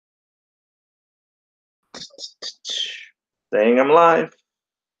Saying I'm live.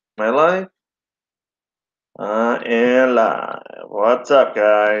 Am I live? And live. What's up,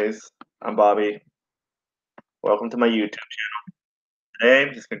 guys? I'm Bobby. Welcome to my YouTube channel. Today,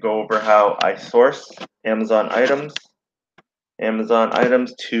 I'm just gonna go over how I source Amazon items. Amazon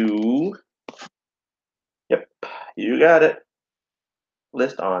items to, yep, you got it.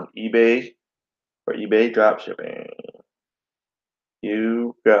 List on eBay for eBay dropshipping.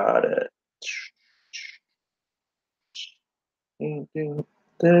 You got it. Dun, dun,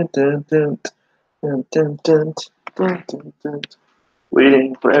 dun, dun, dun, dun, dun, dun, dun, dun, dun.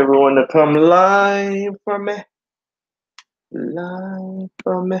 Waiting for everyone to come live for me. Live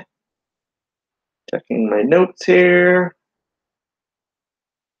for me. Checking my notes here.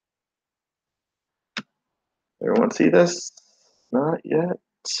 Everyone see this? Not yet.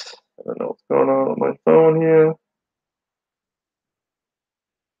 I don't know what's going on with my phone here.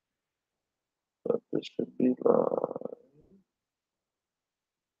 But this should be live.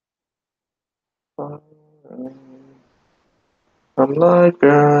 I'm live,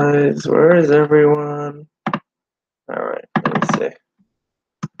 guys. Where is everyone? Alright, let me see.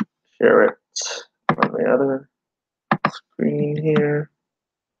 Share it on the other screen here.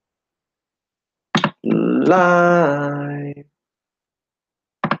 Live.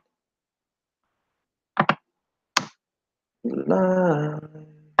 Live.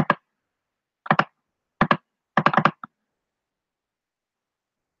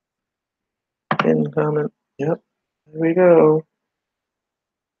 Pin comment. Yep. Here we go.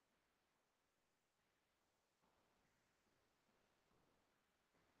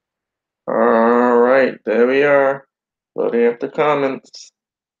 Alright, there we are. Loading up the comments.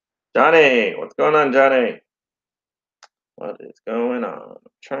 Johnny, what's going on, Johnny? What is going on?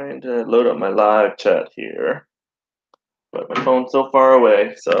 I'm trying to load up my live chat here, but my phone's so far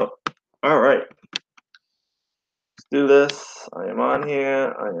away, so alright. Let's do this. I am on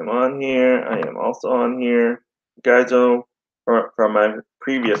here, I am on here, I am also on here. You guys know from my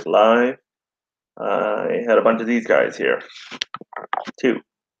previous live, I had a bunch of these guys here, too.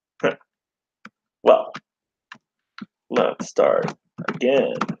 Well, let's start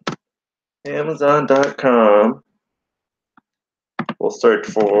again. Amazon.com. We'll search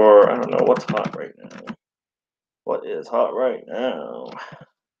for, I don't know, what's hot right now. What is hot right now?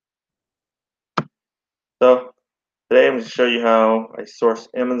 So, today I'm going to show you how I source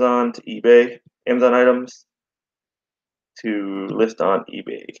Amazon to eBay, Amazon items to list on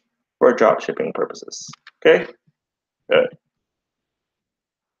eBay for drop shipping purposes. Okay? Good.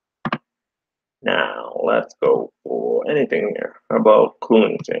 Now, let's go for anything here. How about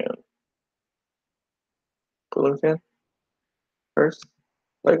cooling fan? Cooling fan? First?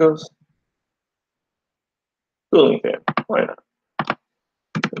 Legos? Cooling fan. Why not?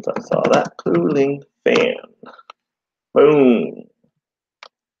 Since I saw that cooling fan. Boom.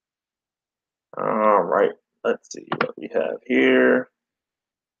 Alright. Let's see what we have here.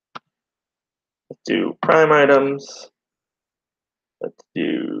 Let's do prime items. Let's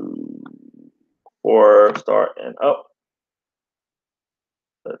do 4-star and up.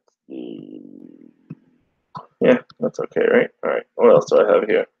 Let's do, yeah, that's okay, right? Alright, what else do I have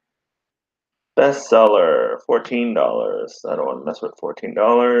here? Bestseller, $14. I don't want to mess with $14.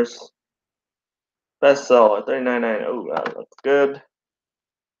 Bestseller, $39.99. Oh, that looks good.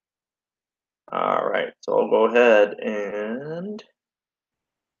 Alright, so I'll go ahead and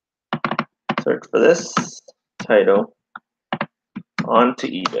search for this title onto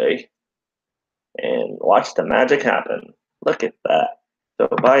eBay and watch the magic happen. Look at that. So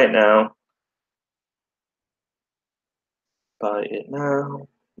buy it now. Buy it now.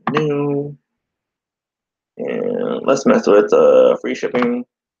 New. And let's mess with free shipping.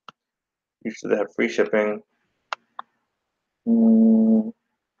 Usually they have free shipping.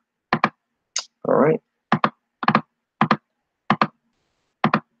 Alright.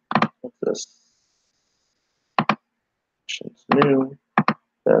 What's this? Options new.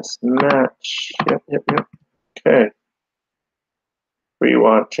 Best match. Yep. Okay. Free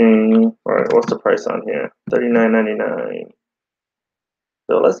watching. Alright, what's the price on here? $39.99.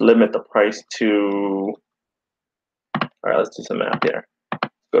 So let's limit the price to. Alright, let's do some math here.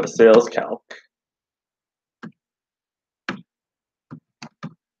 Go to sales calc.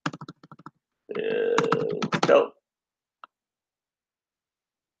 Calc.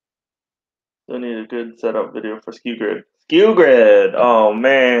 Still need a good setup video for SKU grid. SKU grid! Oh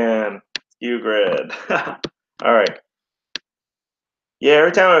man. SKU grid. Alright. Yeah,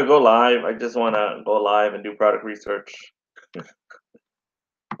 every time I go live, I just want to go live and do product research.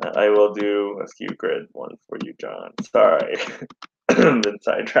 I will do a SKU grid one for you, John. Sorry. Been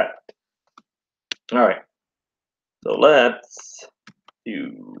sidetracked. Alright. So let's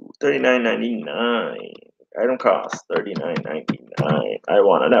do $39.99. Item cost $39.99. I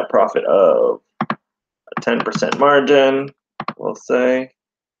want a net profit of a 10% margin. We'll say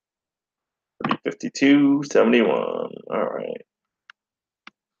 $52.71. All right.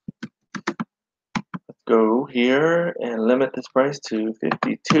 Let's go here and limit this price to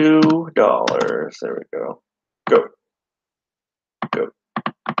 $52. There we go. Go. Go.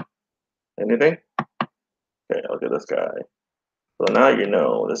 Anything? Okay, look at this guy. So now you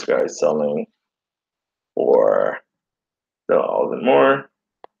know this guy's selling for $1,000 more.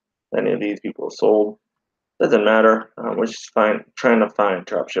 Any of these people sold. Doesn't matter. We're just trying to find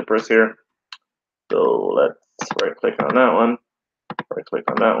drop shippers here. So let's right click on that one. Right click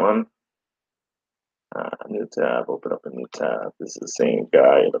on that one. New tab. Open up a new tab. This is the same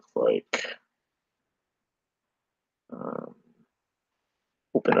guy. It looks like.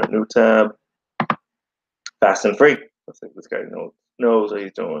 Open a new tab. Fast and free. Looks like this guy knows what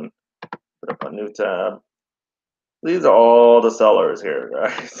he's doing. Put up a new tab. These are all the sellers here,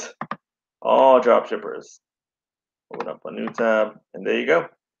 guys. All drop shippers. Open up a new tab, and there you go.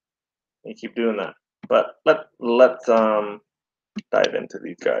 You keep doing that. But let's dive into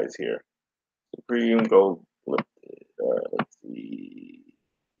these guys here. Supreme Gold Lifted. Let's see.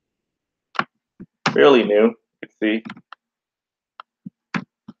 Fairly new. You can see.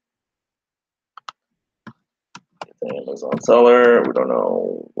 It's an Amazon seller. We don't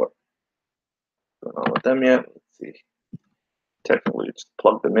know what's going on with them yet. Let's see. Technically, just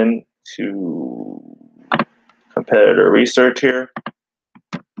plug them in to competitor research here.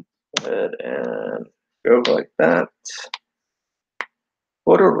 Go ahead and go like that.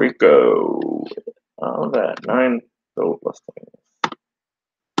 Puerto Rico. That 9 gold listings.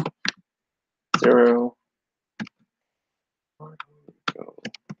 0. Puerto Rico.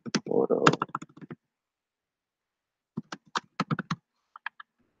 Puerto.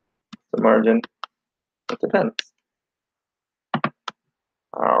 The margin. It depends.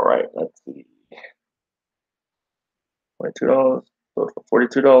 All right, let's see. $22. Sold for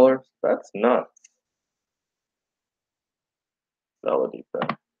 $42. That's nuts. Validate that.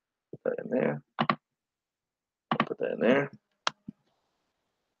 Put that in there. Put that in there.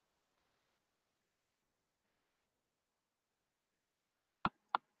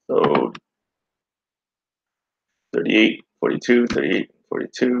 So 38, 42, 38,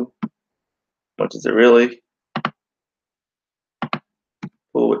 42. How much is it really?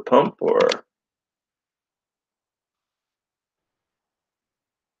 Pull with pump or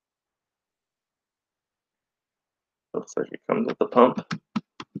looks like it comes with the pump.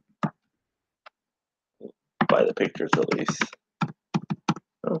 By the pictures at least.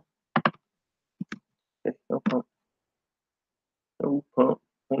 Oh. Okay, no pump. No pump.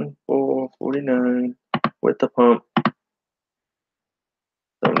 24.49 with the pump.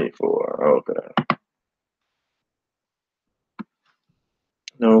 74. Okay.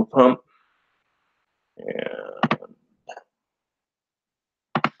 No pump. And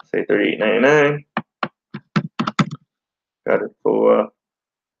say $38.99. Got it for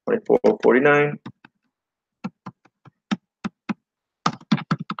 $24.49.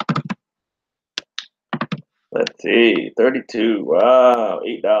 Let's see, 32. Wow,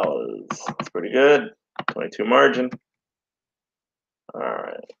 $8. That's pretty good. 22 margin. All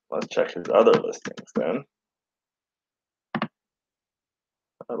right, let's check his other listings then.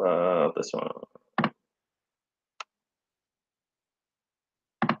 How about this one?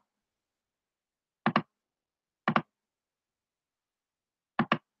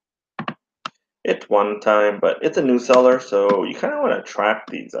 It's one time, but it's a new seller, so you kind of want to track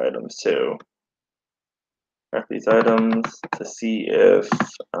these items too. Track these items to see if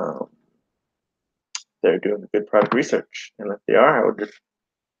they're doing good product research. And if they are, I would just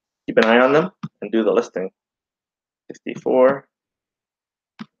keep an eye on them and do the listing. 64.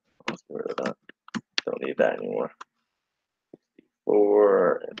 Let's get rid of that. Don't need that anymore.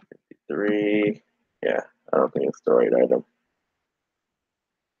 64 and 53. Yeah, I don't think it's the right item.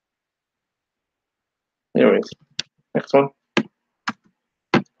 Anyways, next one.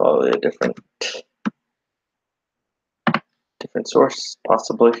 Probably a different source,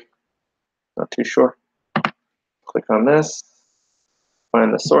 possibly. Not too sure. Click on this.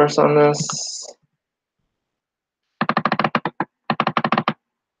 Find the source on this.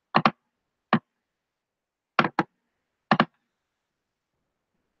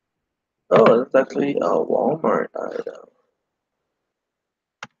 Oh, it's actually a Walmart item.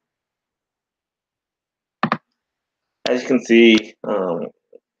 As you can see,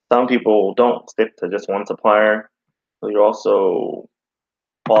 some people don't stick to just one supplier. So you also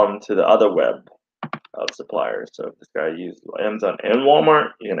fall into the other web of suppliers. So if this guy uses Amazon and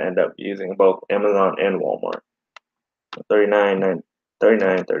Walmart, you're gonna end up using both Amazon and Walmart.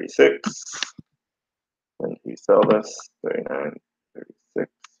 39.36. And we sell this 39.36,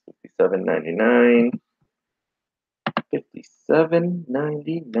 57.99,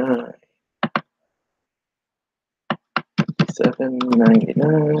 57.99,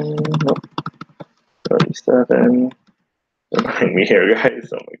 57.99. Nope, 37. Remind me here,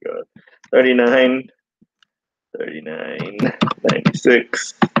 guys. Oh my god. 39,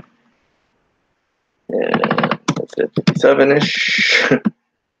 39.96, and that's it. 57-ish.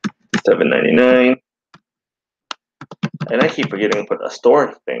 7.99. And I keep forgetting to put a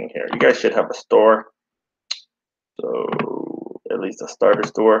store thing here. You guys should have a store. So at least a starter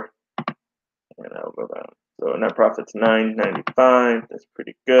store. And I'll go down. So net profit's $9.95. That's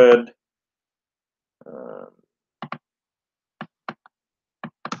pretty good.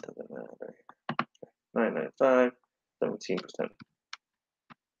 Doesn't matter. $9.95, 17%.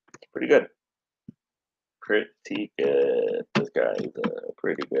 Pretty good. Pretty good. This guy is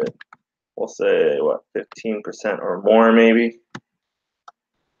pretty good. We'll say what, 15% or more maybe.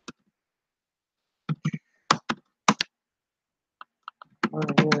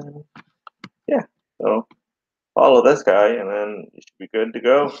 Yeah. So follow this guy, and then you should be good to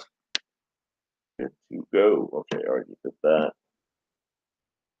go. Good to go. Okay, I already did that.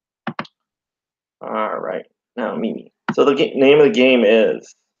 All right. Now, Mimi. So the name of the game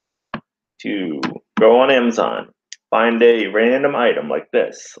is to go on Amazon, find a random item like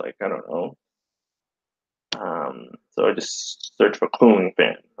this. Like, I don't know. So I just search for cooling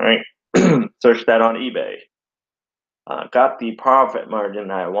fan, right? Search that on eBay. Got the profit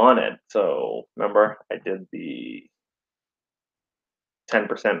margin I wanted. So remember, I did the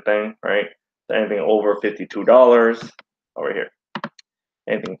 10% thing, right? So anything over $52 over here.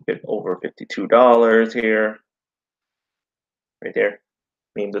 Anything over $52 here, right there,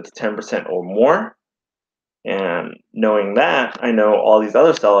 means it's 10% or more. And knowing that, I know all these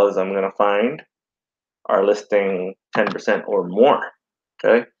other sellers I'm going to find are listing 10% or more.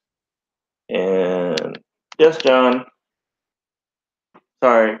 Okay. And yes, John.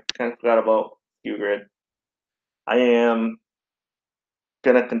 Sorry, kind of forgot about SKU-Grid. I am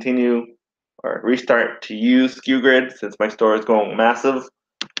going to continue or restart to use SKU-Grid since my store is going massive.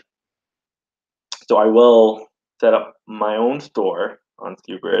 So I will set up my own store on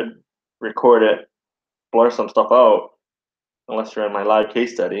SKU-Grid, record it, blur some stuff out, unless you're in my live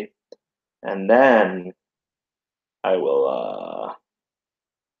case study, and then I will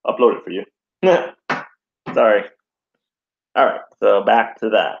upload it for you. Sorry. All right, so back to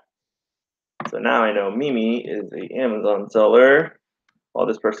that. So now I know Mimi is a Amazon seller, while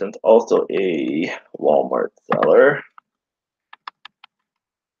this person's also a Walmart seller.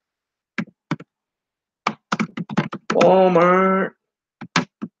 Walmart.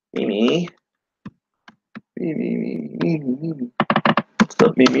 Mimi. Mimi. What's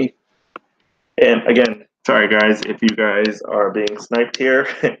up, Mimi? And again, sorry guys, if you guys are being sniped here.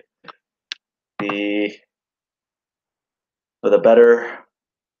 For the better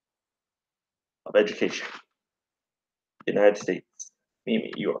of education. United States.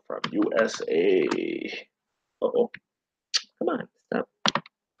 Mimi, you are from USA. Uh-oh. Come on, stop.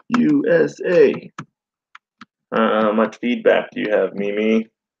 USA. How much feedback do you have, Mimi?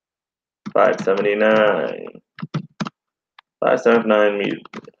 579. 579,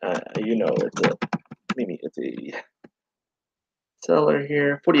 you know it's a, Mimi, it's a seller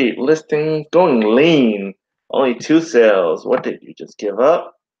here. 48 listings, going lean. Only 2 sales. What did you just give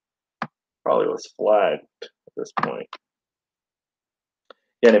up? Probably was flagged at this point.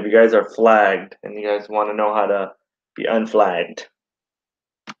 Yeah, and if you guys are flagged and you guys want to know how to be unflagged,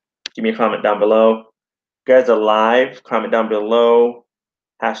 give me a comment down below. If you guys are live, comment down below,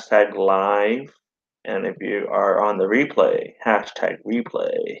 hashtag live. And if you are on the replay, hashtag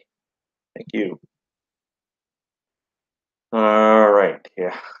replay. Thank you. All right,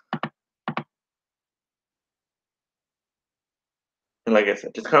 yeah. And like I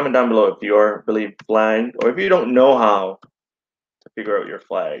said, just comment down below if you're really flagged, or if you don't know how to figure out your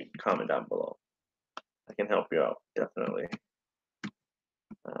flag, comment down below. I can help you out, definitely.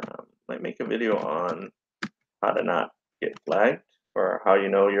 Might make a video on how to not get flagged, or how you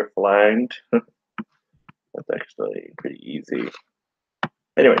know you're flagged. That's actually pretty easy.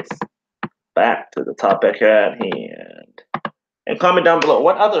 Anyways, back to the topic at hand. And comment down below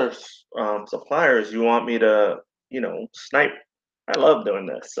what other suppliers you want me to, snipe. I love doing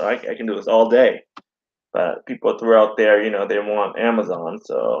this, so I can do this all day. But people throughout there, they want Amazon,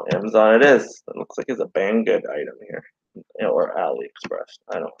 so Amazon it is. It looks like it's a Banggood item here, or AliExpress.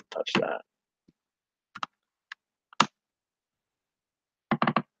 I don't touch that.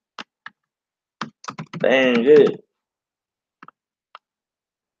 Dang good.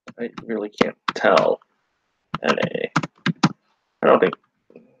 I really can't tell. NA. I don't think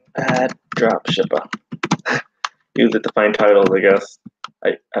bad dropshipper. Use it to find titles, I guess.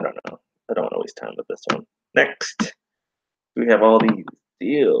 I don't know. I don't want to waste time with this one. Next, we have all these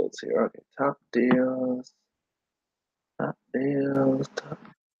deals here. Okay, top deals. Top deals. Top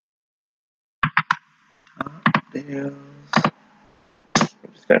deals.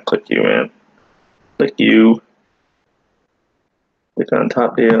 I'm just gonna click you in. Click you. Click on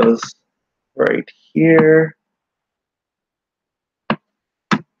top deals right here.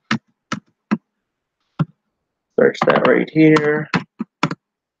 Search that right here.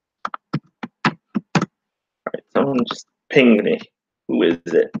 Alright, someone just pinged me. Who is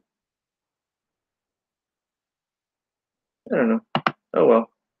it? I don't know. Oh well.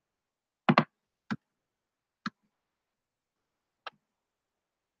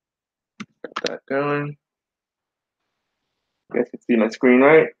 Got that going. You guys can see my screen,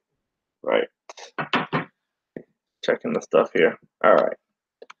 right? Right. Checking the stuff here. Alright.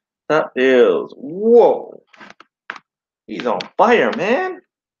 Top deals. Whoa. He's on fire, man.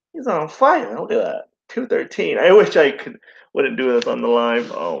 He's on fire. Look at that. 213. I wish I wouldn't do this on the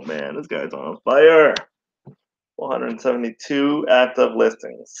live. Oh man, this guy's on fire. 472 active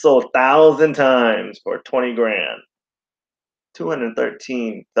listings. Sold 1,000 times for 20 grand.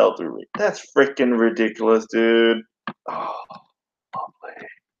 213 sell-through rate. That's freaking ridiculous, dude. Oh, lovely.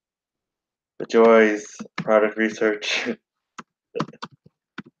 The joys, product research.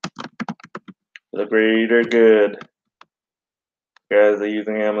 The greater good. Guys are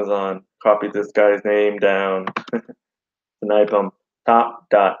using Amazon. Copy this guy's name down. Snipe him.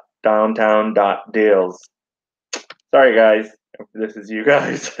 Top.downtown.deals. Sorry, guys. If this is you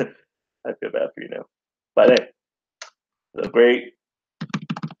guys. I feel bad for you now. But hey, the great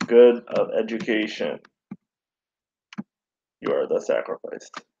good of education. You are the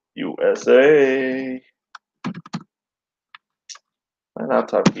sacrificed. USA. My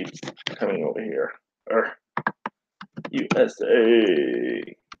laptop keeps coming over here.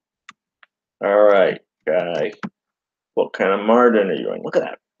 USA. All right, guy. What kind of margin are you doing? Look at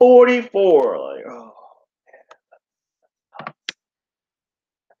that. 44. Like, oh, man,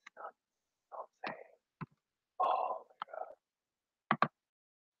 that's nuts. Oh,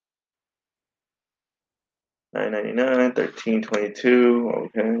 9.99, 13.22.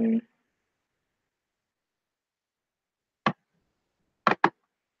 Okay.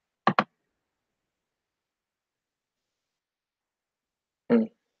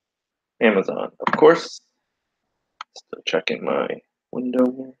 Amazon, of course. Still checking my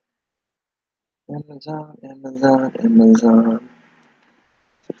window. Amazon, Amazon, Amazon.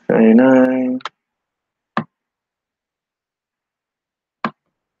 6.99.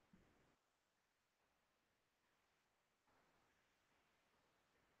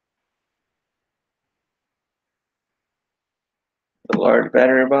 The large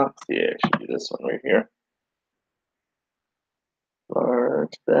battery box. Yeah, it should be this one right here.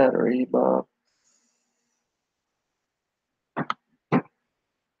 Large battery box.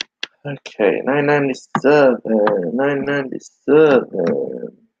 Okay, 997, 997,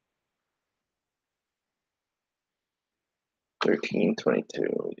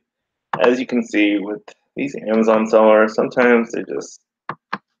 13.22. As you can see with these Amazon sellers, sometimes they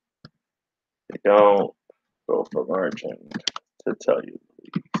don't go for margin, to tell you the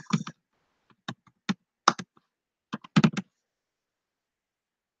least.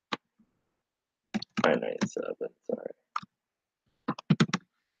 997, sorry.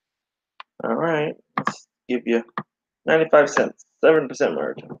 All right, let's give you 95 cents, 7%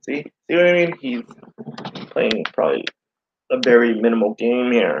 margin. See what I mean? He's playing probably a very minimal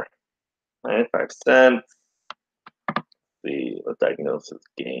game here. 95 cents. Let's diagnose his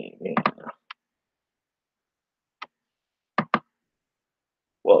game.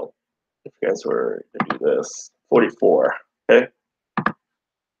 Well, if you guys were to do this, 44, okay?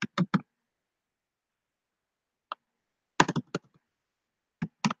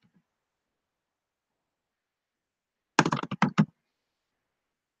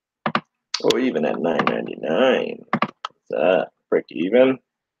 Or even at 9.99. Is that break even?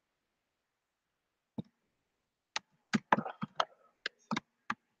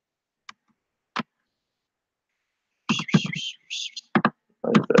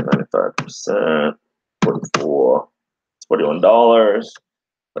 Like that 95%, 44, it's $41.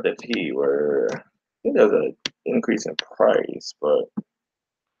 But if he were, I think there's an increase in price, but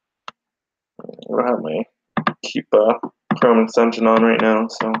I don't have my keep Chrome extension on right now,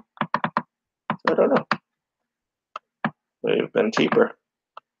 so I don't know. They've been cheaper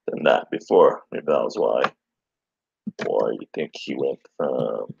than that before. Maybe that was why. Or you think he went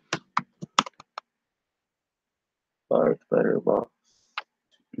from large letter box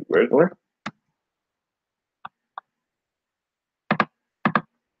to regular?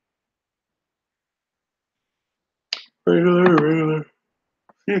 Regular.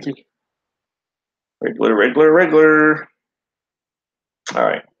 Excuse me. Regular. All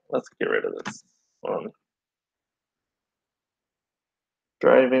right, let's get rid of this one.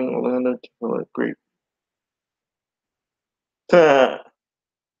 Driving Orlando to great.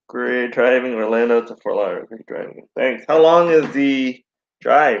 Great driving Orlando to Fort Lauderdale. Great driving. Thanks. How long is the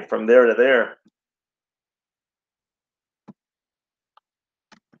drive from there to there?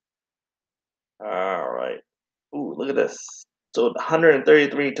 All right. Ooh, look at this. So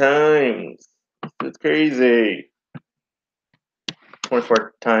 133 times. It's crazy.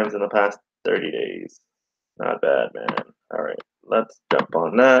 24 times in the past 30 days. Not bad, man. All right. Let's jump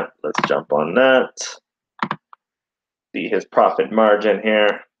on that. See his profit margin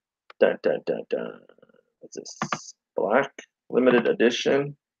here. Dun, dun, dun, dun. What's this? Black? Limited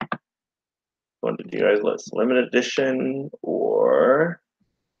edition? What did you guys list? Limited edition or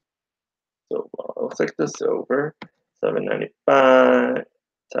so looks like the silver. $7.95.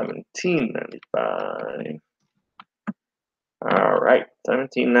 $17.95. All right,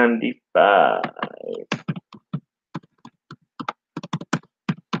 $17.95.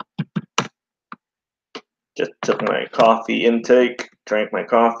 Just took my coffee intake, drank my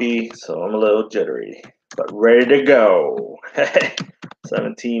coffee, so I'm a little jittery, but ready to go.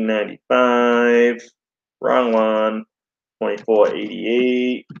 $17.95. Wrong one.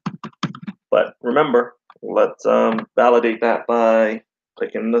 $24.88. But remember, let's validate that by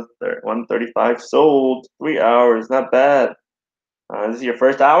clicking the 135 sold. 3 hours, not bad. This is your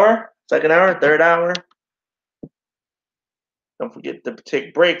first hour, second hour, third hour. Don't forget to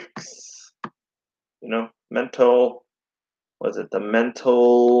take breaks. You know, mental, the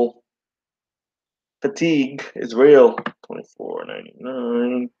mental fatigue is real.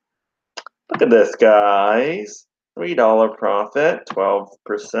 $24.99. Look at this, guys. $3 profit,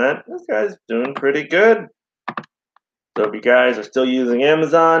 12%. This guy's doing pretty good. So if you guys are still using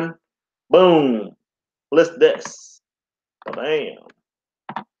Amazon, boom, list this. Bam.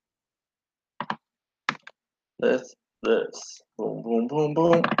 List this. Boom, boom, boom,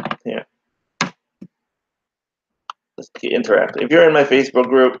 boom. Yeah. Let's get interactive. If you're in my Facebook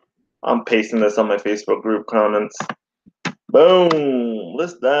group, I'm pasting this on my Facebook group comments. Boom,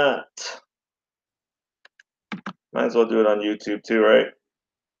 list that. Might as well do it on YouTube too, right?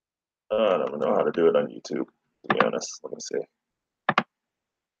 I don't know how to do it on YouTube, to be honest. Let me see.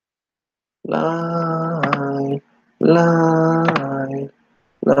 Live.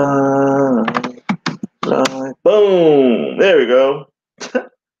 Boom! There we go.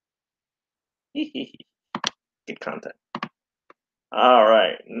 Good content. All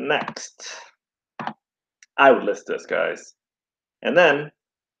right, next. I would list this, guys. And then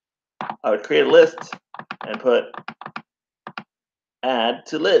I would create a list and put add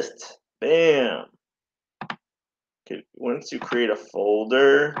to list. Bam. Okay, once you create a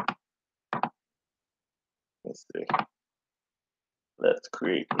folder, let's see. Let's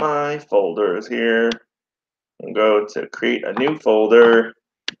create my folders here and go to create a new folder.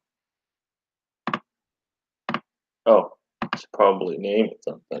 Oh, I should probably name it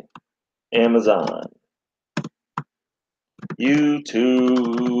something. Amazon.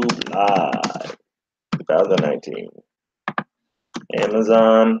 YouTube Live 2019.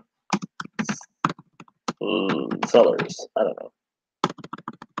 Amazon sellers. I don't know.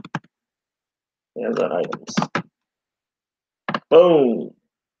 Amazon items. Boom.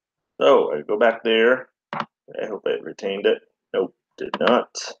 So I go back there. I hope it retained it. Nope, did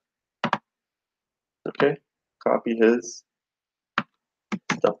not. Okay, copy his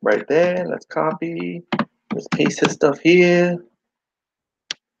stuff right there. Let's copy. Let's paste his stuff here.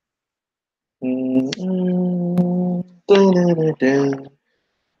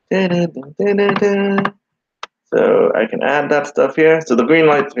 So I can add that stuff here. So the green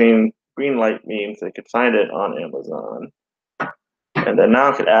light means they could find it on Amazon. And then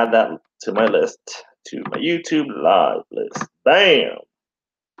now I could add that to my list, to my YouTube Live list. Bam!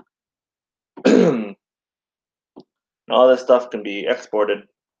 All this stuff can be exported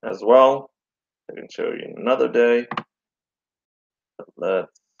as well. I can show you another day.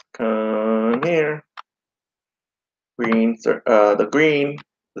 Let's come here. Green, the green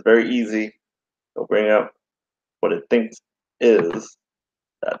is very easy. It'll bring up what it thinks is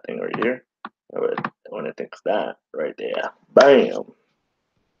that thing right here. When it thinks that right there, bam.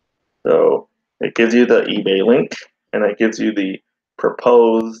 So it gives you the eBay link, and it gives you the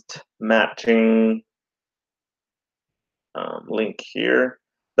proposed matching link here.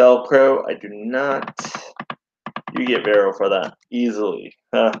 Velcro, I do not. You get Vero for that easily.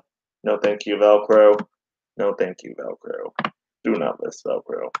 Huh. No thank you, Velcro. No thank you, Velcro. Do not list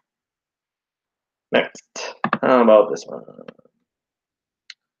Velcro. Next. How about this one?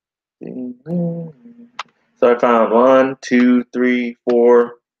 So I found 1, 2, 3,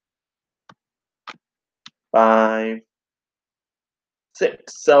 4, 5,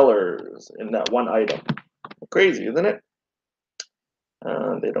 6 sellers in that one item. Crazy, isn't it?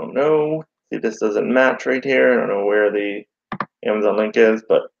 They don't know. See, this doesn't match right here. I don't know where the Amazon link is,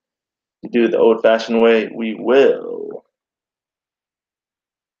 but to do it the old-fashioned way, we will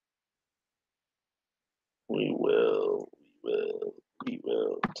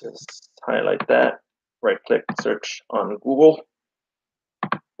just highlight that. Right-click, search on Google.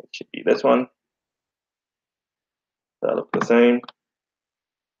 It should be this one. That looks the same.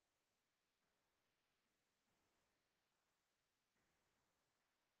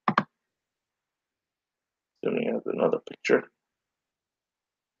 Assuming it has another picture.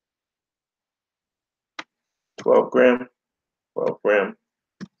 12 gram, 12 gram.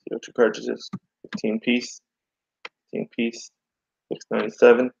 CO2 cartridges, 15 piece, 15 piece,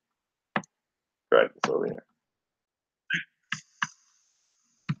 $6.97. Drag this over here.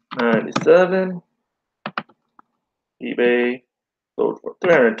 97. eBay sold for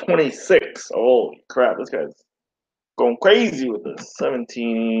 326. Holy crap, this guy's going crazy with this.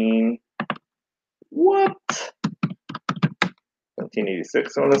 17. What?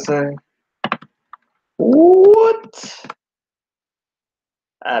 1786, I want to say. What?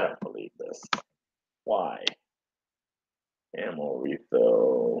 I don't believe this. Why? Ammo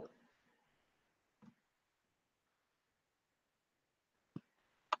refill.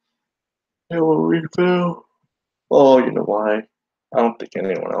 Ammo refill. Oh, you know why? I don't think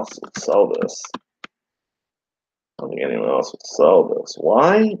anyone else would sell this. I don't think anyone else would sell this.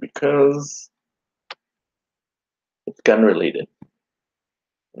 Why? Because it's gun related.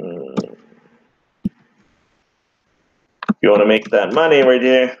 If you want to make that money right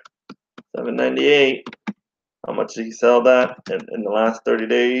here, $7.98. How much did he sell that in the last 30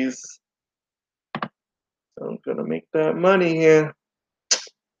 days? So I'm gonna make that money here.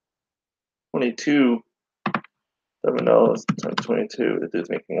 22. $7 times 22. The dude's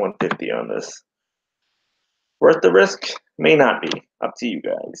making 150 on this. Worth the risk? May not be. Up to you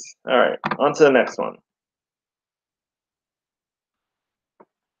guys. All right, on to the next one.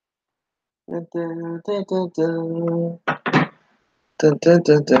 Dun, dun, dun, dun, dun. Dun, dun,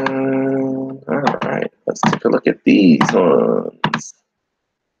 dun, dun. All right, let's take a look at these ones.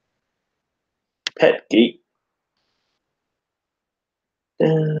 Pet Gate.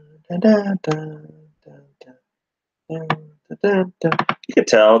 Dun, dun, dun, dun, dun, dun, dun, dun, dun. You can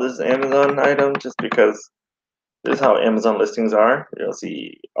tell this is an Amazon item just because this is how Amazon listings are. You'll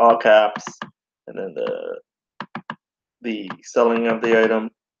see all caps and then the selling of the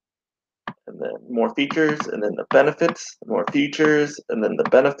item, and then more features, and then the benefits, more features, and then the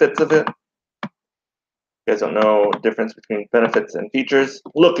benefits of it. You guys don't know the difference between benefits and features?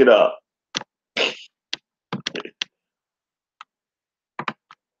 Look it up.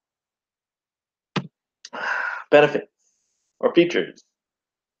 Benefits or features.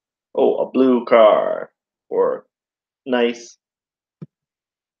 Oh, a blue car, or nice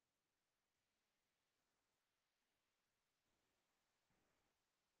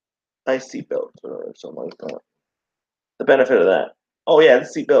seatbelt or something like that. The benefit of that. Oh yeah, the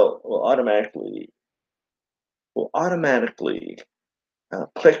seatbelt will automatically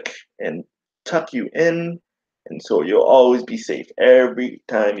click and tuck you in, and so you'll always be safe every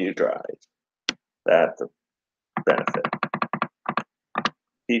time you drive. That's a benefit.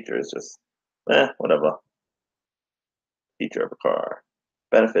 Feature is just, whatever. Feature of a car.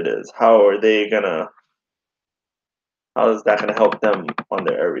 Benefit is how is that gonna help them on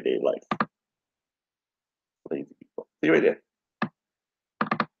their everyday life? Lazy people. See right there.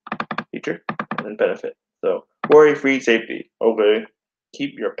 Feature and then benefit. So worry-free safety. Okay.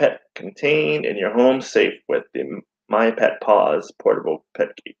 Keep your pet contained in your home safe with the My Pet Paws portable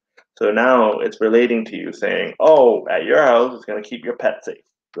pet key. So now it's relating to you saying, oh, at your house, it's going to keep your pet safe.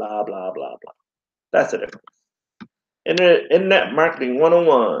 Blah, blah, blah, blah. That's the difference. Internet marketing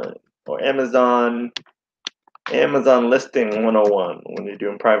 101 or Amazon listing 101 when you're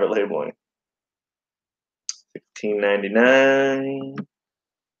doing private labeling. $16.99.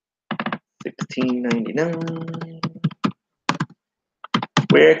 $16.99.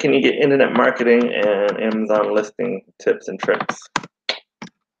 Where can you get internet marketing and Amazon listing tips and tricks?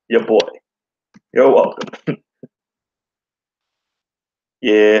 Your boy. You're welcome.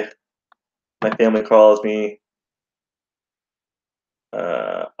 Yeah, my family calls me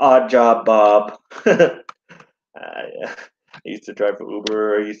Odd Job Bob. I used to drive for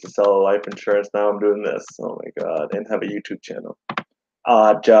Uber. I used to sell life insurance. Now I'm doing this. Oh my god! And have a YouTube channel.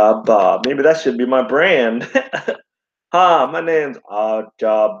 Odd Job Bob. Maybe that should be my brand. Hi, my name's Odd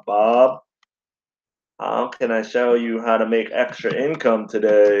Job Bob. How can I show you how to make extra income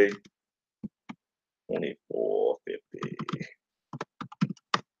today? 24.50.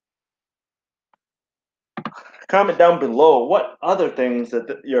 Comment down below what other things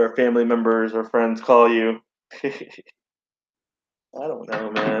that your family members or friends call you. I don't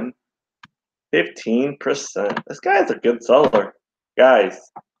know, man. 15%. This guy's a good seller. Guys,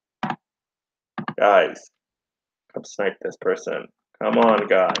 come snipe this person. Come on,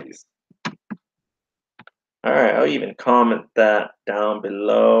 guys. All right, I'll even comment that down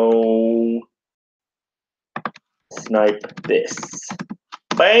below. Snipe this.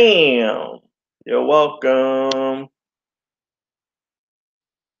 Bam! You're welcome.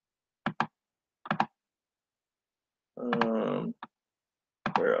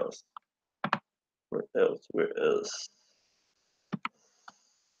 Where else? Where else?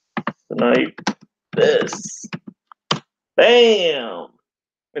 Snipe this. Bam!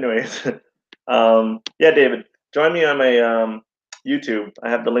 Anyways, yeah, David, join me on my YouTube. I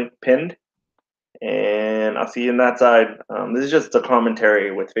have the link pinned, and I'll see you on that side. This is just a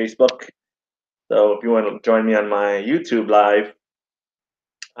commentary with Facebook. So if you want to join me on my YouTube live,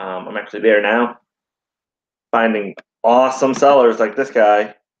 I'm actually there now, finding awesome sellers like this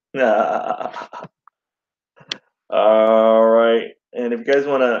guy. All right, and if you guys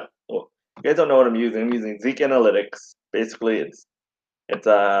want to, well, if you guys don't know what I'm using Zeek Analytics. Basically, it's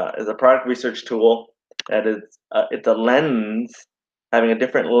a product research tool that is it's a lens, having a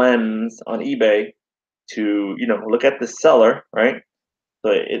different lens on eBay to look at the seller, right?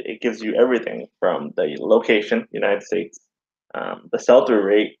 So it gives you everything from the location, United States, the sell-through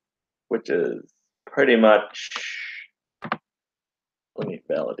rate, which is pretty much. Let me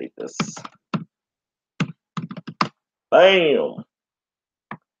validate this. Bam!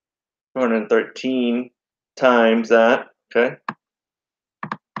 213 times that. Okay.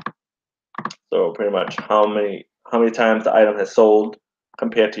 So pretty much how many times the item has sold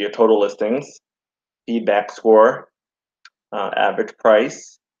compared to your total listings, feedback score, average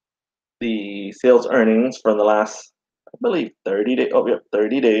price, the sales earnings from the last, I believe, 30 days. Oh, yep,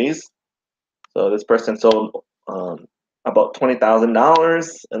 30 days. So this person sold about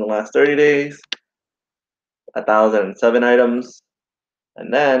 $20,000 in the last 30 days, 1,007 items.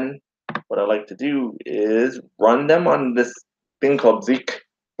 And then what I like to do is run them on this thing called Zeek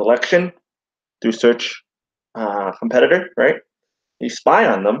selection through search competitor, right? You spy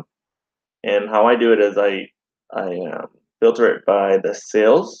on them, and how I do it is I filter it by the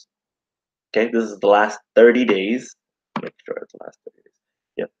sales. Okay, this is the last 30 days. Make sure it's the last 30 days.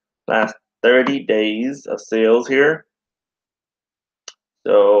 Yep, last 30 days of sales here.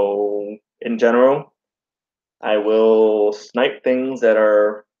 So in general, I will snipe things that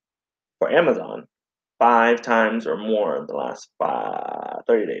are for Amazon 5 times or more in the last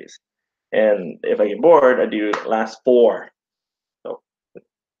 30 days. And if I get bored, I do last 4. So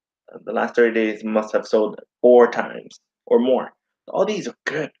the last 30 days must have sold 4 times or more. All these are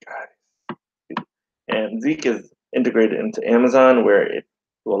good, guys. And Zeek is integrated into Amazon, where it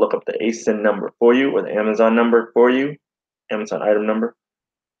will look up the ASIN number for you or the Amazon number for you, Amazon item number.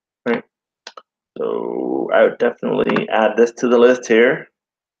 Right. So I would definitely add this to the list here.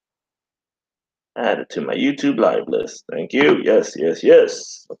 Add it to my YouTube live list. Thank you. Yes, yes,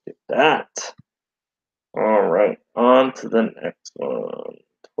 yes. Look at that. All right, on to the next one.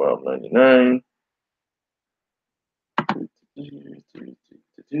 $12.99.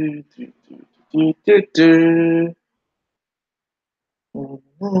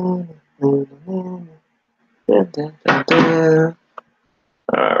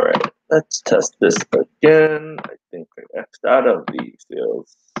 All right, let's test this again. I think I X'd out of the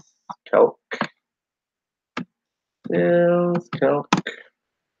sales calc.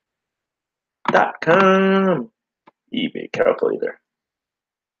 Salescalc.com. eBay calculator.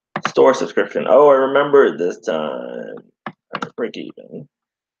 Store subscription. Oh, I remember this time. Break even.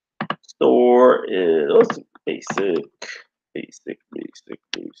 Store is basic.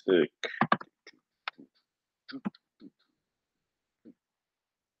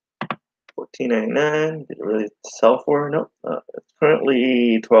 $14.99. Did it really sell for? Nope. It's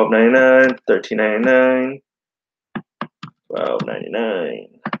currently $12.99, $13.99,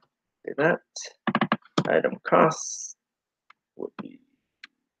 $12.99. Okay, that item costs would be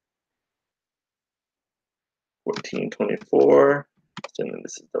 $14.24. Assuming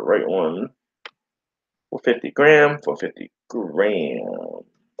this is the right one. 450 gram, 450 gram.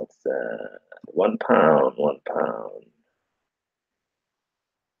 What's that? 1 pound, 1 pound.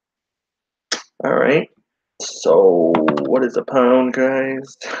 All right. So what is a pound,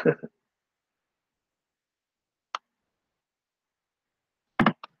 guys?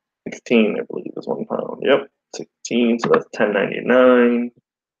 16, I believe, is 1 pound. Yep, 16. So that's 10.99.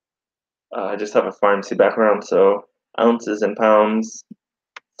 I just have a pharmacy background, so ounces and pounds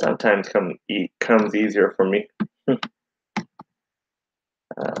sometimes comes easier for me.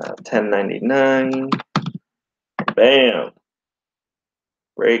 10.99. Bam.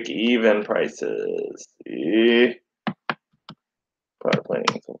 Break even prices. Probably playing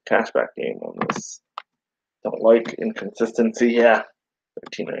some cashback game on this. Don't like inconsistency. Yeah.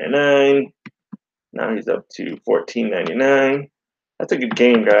 13.99. Now he's up to 14.99. That's a good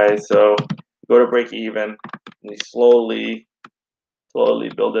game, guys. So go to break even, and you slowly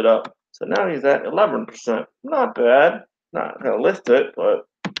build it up. So now he's at 11%. Not bad. Not gonna list it, but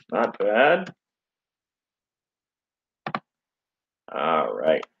not bad. All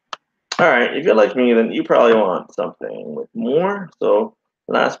right. All right. If you're like me, then you probably want something with more. So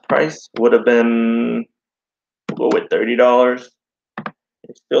last price would have been, we'll go with $30.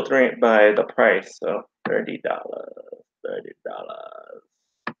 It's filtering it by the price, so $30. $30.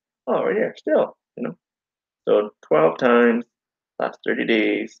 Oh, right here, still, So 12 times, last 30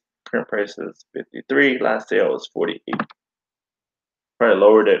 days, current price is 53, last sale is 48. Probably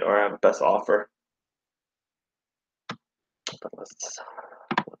lowered it or have a best offer. But let's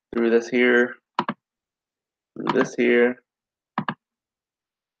look through this here,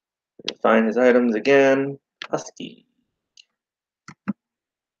 Find his items again. Husky.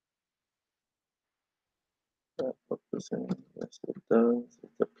 Put this in. Yes, it does.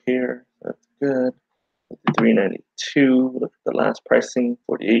 It's up here. That's good. 392. Look at the last pricing.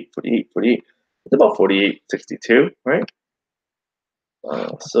 48, 48, 48. It's about 48.62, right?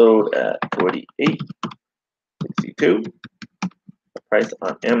 Sold at 48.62. The price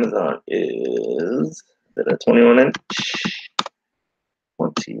on Amazon is a 21 inch.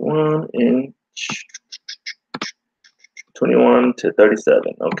 21 inch. 21 to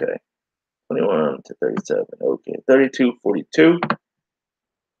 37. Okay. 21 to 37. Okay. 32.42.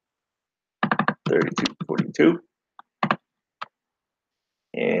 32.42.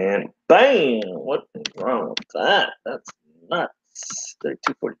 And bam! What is wrong with that? That's nuts.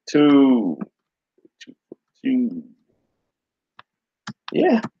 32.42. 32.42.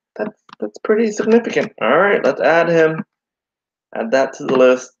 Yeah, that's pretty significant. All right, let's add him. Add that to the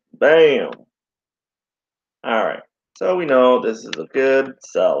list. Bam. All right. So we know this is a good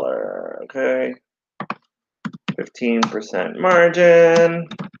seller. Okay. 15% margin.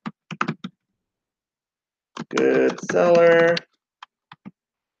 Good seller.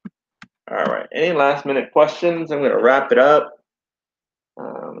 All right. Any last minute questions? I'm going to wrap it up.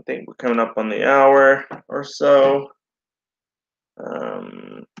 I think we're coming up on the hour or so.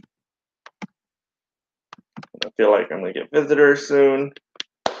 I feel like I'm going to get visitors soon.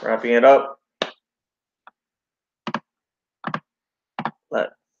 Wrapping it up.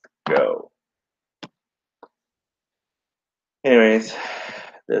 Let's go. Anyways,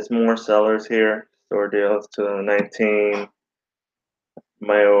 there's more sellers here. Store deals to 19.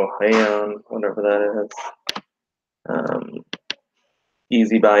 Mayo Heian, whatever that is.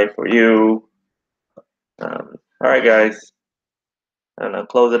 Easy buy for you. All right, guys. And I'll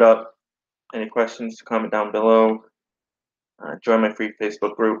close it up. Any questions, comment down below. Join my free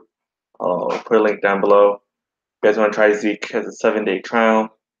Facebook group. I'll put a link down below. If you guys want to try Zeke as a 7-day trial,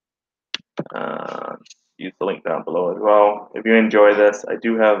 use the link down below as well. If you enjoy this, I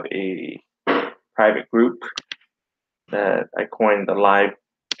do have a private group that I coined the live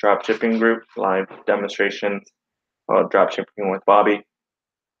dropshipping group, live demonstrations called Dropshipping with Bobby,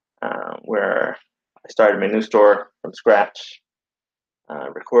 where I started my new store from scratch,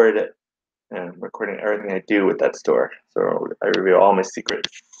 recorded it, and recording everything I do with that store. So I reveal all my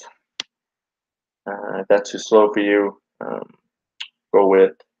secrets. If that's too slow for you, go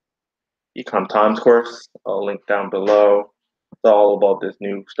with Ecom Tom's course. I'll link down below. It's all about this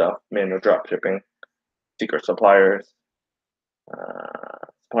new stuff, manual dropshipping, secret suppliers,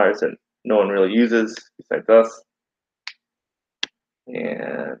 suppliers that no one really uses besides us.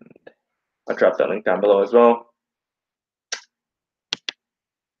 And I'll drop that link down below as well.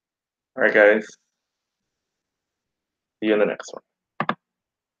 All right, guys. See you in the next one.